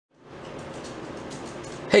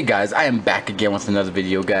Hey guys, I am back again with another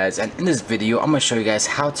video, guys, and in this video I'm going to show you guys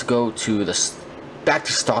how to go to back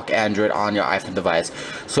to stock Android on your iPhone device.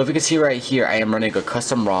 So if you can see right here, I am running a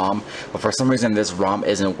custom ROM, but for some reason this ROM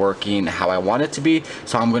isn't working how I want it to be.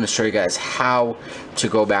 So I'm going to show you guys how to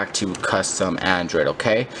go back to custom Android.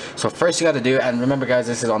 Okay, so first you got to do, and remember guys,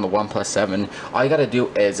 this is on the OnePlus 7. All you got to do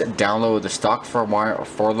is download the stock firmware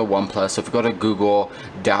for the OnePlus. So if you go to Google,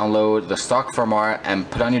 download the stock firmware and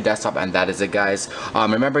put on your desktop, and that is it, guys.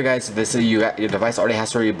 Remember guys, this is your device already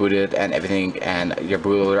has to rebooted and everything, and your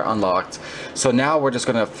bootloader unlocked. So now we're just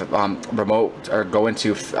gonna remote or go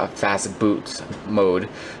into fast boot mode.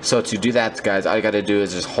 So to do that, guys, all you gotta do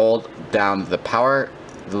is just hold down the power,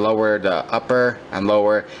 lower the upper and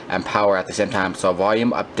lower, and power at the same time. So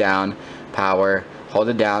volume up, down, power, hold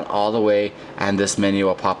it down all the way, and this menu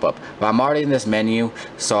will pop up. But I'm already in this menu,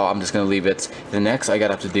 so I'm just gonna leave it. The next I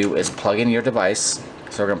gotta have to do is plug in your device.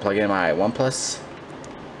 So we're gonna plug in my OnePlus,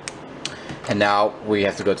 and now we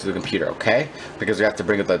have to go to the computer, okay? Because we have to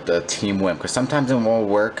bring up the TeamWin, because sometimes it won't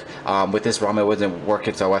work. With this ROM it wasn't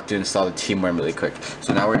working, so I have to install the TeamWin really quick.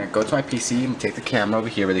 So now we're gonna go to my PC and take the camera over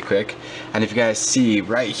here really quick, and if you guys see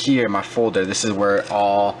right here my folder, this is where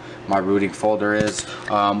all my rooting folder is.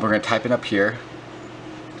 We're gonna type it up here,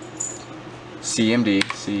 CMD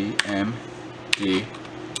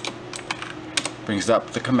brings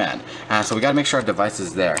up the command, and so we gotta make sure our device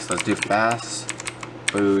is there. So let's do fast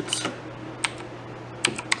boot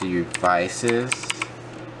devices,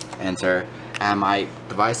 enter, and my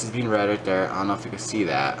device is being read right there. I don't know if you can see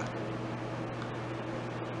that.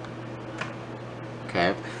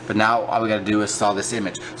 Okay, but now all we gotta do is install this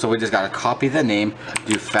image. So we just gotta copy the name,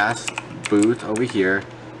 do fast boot over here,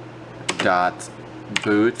 dot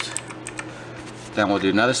boot, then we'll do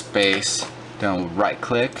another space, then we'll right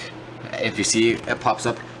click. If you see it pops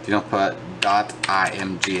up, you don't put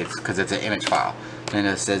 .img because it's an image file. Then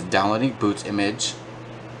it says downloading boots image.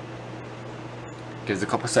 Gives a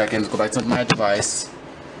couple seconds, go back to my device.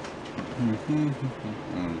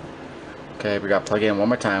 Okay, we got to plug in one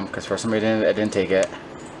more time because for some reason it didn't take it.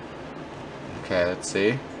 Okay, let's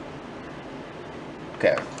see.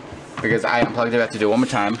 Okay, because I unplugged it, I have to do it one more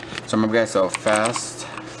time. So remember guys, so fast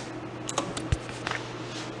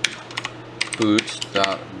boot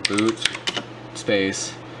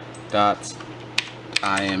space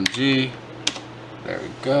 .img. There we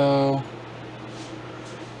go.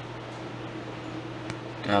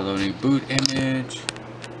 Downloading boot image.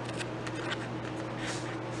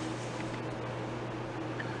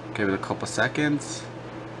 Give it a couple seconds.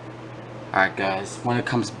 Alright guys, when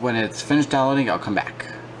it's finished downloading, I'll come back.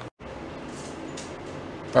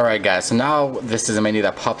 Alright guys, so now this is a menu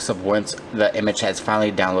that pops up once the image has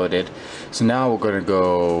finally downloaded. So now we're gonna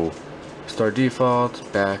go Store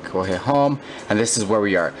default, back, we'll hit home, and this is where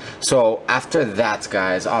we are. So after that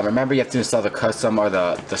guys, remember you have to install the custom or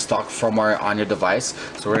the stock firmware on your device.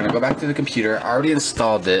 So we're gonna go back to the computer. I already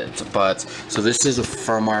installed it, but so this is the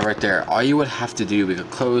firmware right there. All you would have to do, we could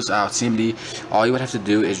close out CMD, all you would have to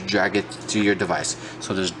do is drag it to your device.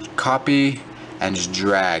 So just copy and just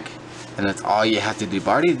drag, and that's all you have to do.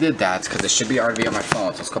 But I already did that because it should be already on my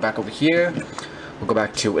phone. So let's go back over here, we'll go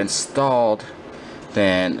back to installed.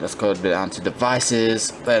 Then let's go down to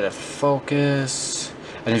devices, let it focus,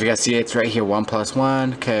 and if you guys see it's right here, OnePlus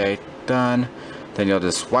 1. Okay, done. Then you'll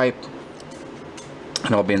just swipe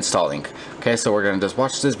and it'll be installing. Okay, so we're gonna just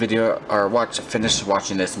watch this video, or finish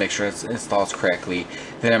watching this, make sure it installs correctly.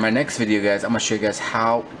 Then in my next video guys, I'm gonna show you guys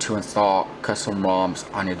how to install custom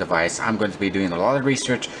ROMs on your device. I'm going to be doing a lot of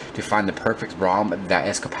research to find the perfect ROM that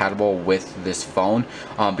is compatible with this phone,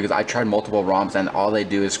 because I tried multiple ROMs and all they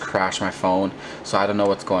do is crash my phone. So I don't know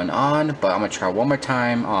what's going on, but I'm gonna try one more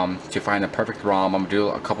time to find the perfect ROM. I'm gonna do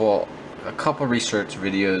a couple research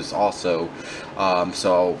videos also.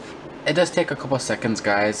 So it does take a couple of seconds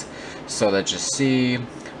guys, so let's just see,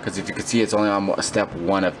 because if you can see it's only on step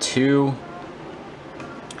 1 of 2.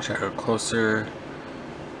 Should I go closer?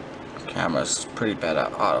 Camera's pretty bad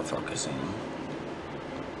at autofocusing.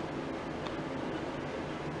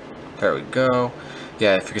 There we go.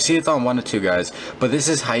 Yeah, if you can see it's on 1 or 2 guys, but this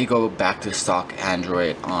is how you go back to stock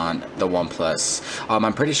Android on the OnePlus.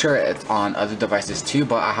 I'm pretty sure it's on other devices too,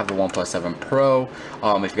 but I have the OnePlus 7 Pro.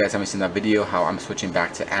 If you guys haven't seen that video, how I'm switching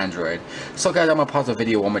back to Android. So guys, I'm gonna pause the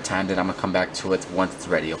video one more time, then I'm gonna come back to it once it's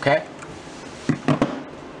ready, okay?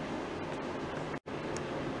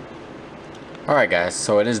 Alright guys,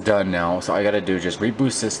 so it is done now. So all I gotta do is just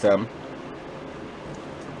reboot system,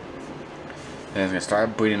 and it's gonna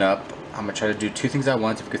start booting up. I'm gonna try to do 2 things at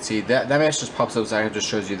once. If you could see that message just pops up, so it just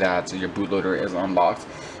shows you that your bootloader is unlocked.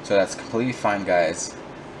 So that's completely fine guys.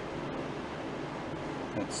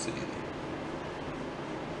 Let's see.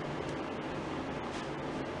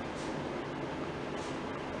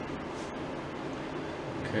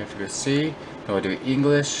 Okay, if you can see, then we'll do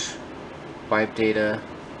English, wipe data,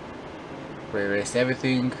 erase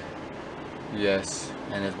everything, yes,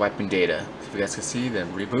 and it's wiping data. So if you guys can see,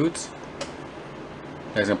 then reboot.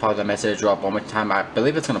 It's gonna pop that message drop one more time. I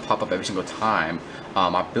believe it's gonna pop up every single time.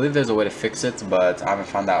 I believe there's a way to fix it, but I haven't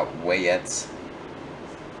found that way yet.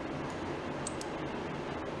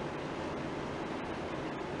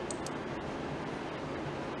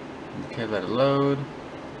 Okay, let it load.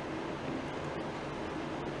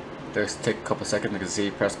 Just take a couple seconds. You can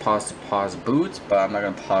see press pause to pause boot, but I'm not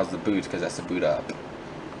gonna pause the boot because that's the boot up.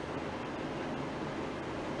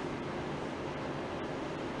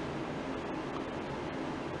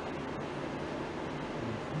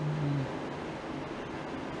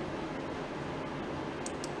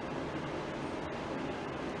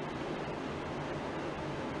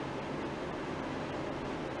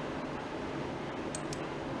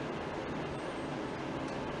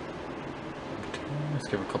 Let's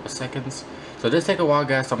give it a couple seconds. So it does take a while,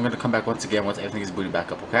 guys, so I'm going to come back once again once everything is booted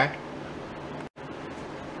back up, okay?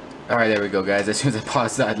 Alright, there we go, guys. As soon as I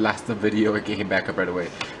paused that last video, it came back up right away.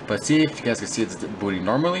 But see, if you guys can see it's booting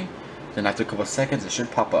normally, then after a couple seconds, it should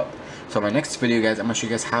pop up. So my next video, guys, I'm going to show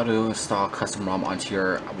you guys how to install custom ROM onto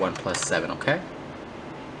your OnePlus 7, okay?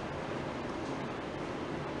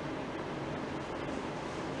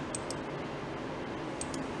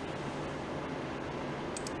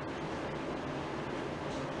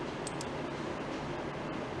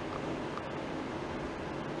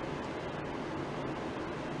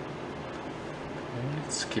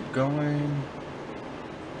 Let's keep going.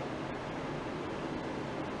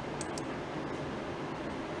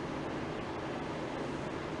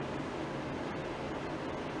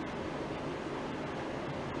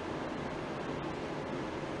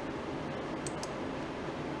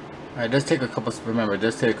 Alright, it does take a couple, remember, it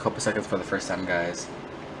does take a couple seconds for the first time, guys.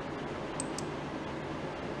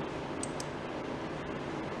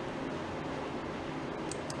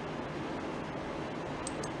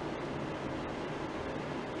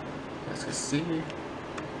 Let's see.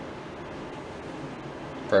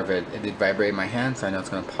 Perfect. It did vibrate in my hand, so I know it's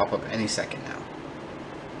going to pop up any second now.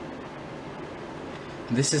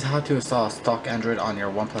 This is how to install stock Android on your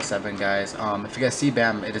OnePlus 7, guys. If you guys see,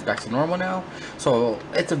 bam, it is back to normal now. So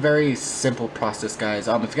it's a very simple process, guys.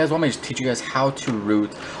 If you guys want me to teach you guys how to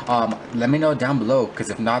root, let me know down below, because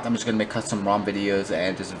if not, I'm just gonna make custom ROM videos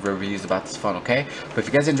and just reviews about this phone, okay? But if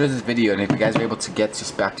you guys enjoyed this video and if you guys are able to get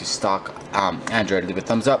just back to stock Android, leave a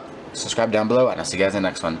thumbs up, subscribe down below, and I'll see you guys in the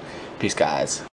next one. Peace, guys.